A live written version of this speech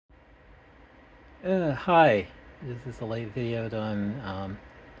Hi, this is a late video that I'm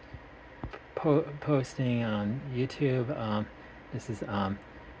posting on YouTube. This is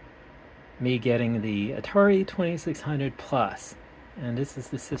me getting the Atari 2600 Plus, and this is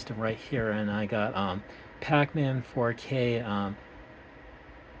the system right here. And I got Pac-Man 4K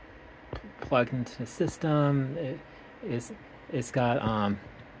plugged into the system. It's got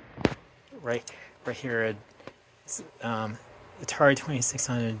right here Atari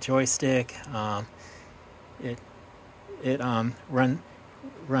 2600 joystick. It it runs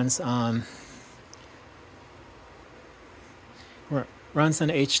runs on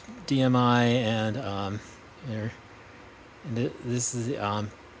HDMI, and this is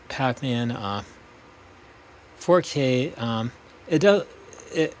Pac-Man 4K.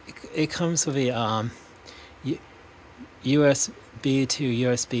 It comes with a USB to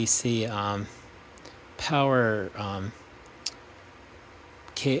USB-C power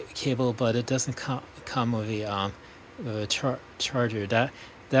cable, but it doesn't come with a charger.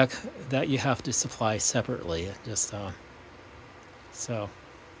 That you have to supply separately. Just so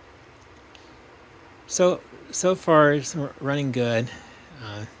so far it's running good.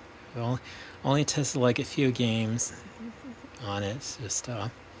 Only tested like a few games on it. Just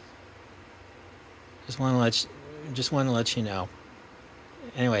want to let you know.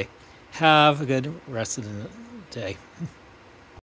 Anyway, have a good rest of the day.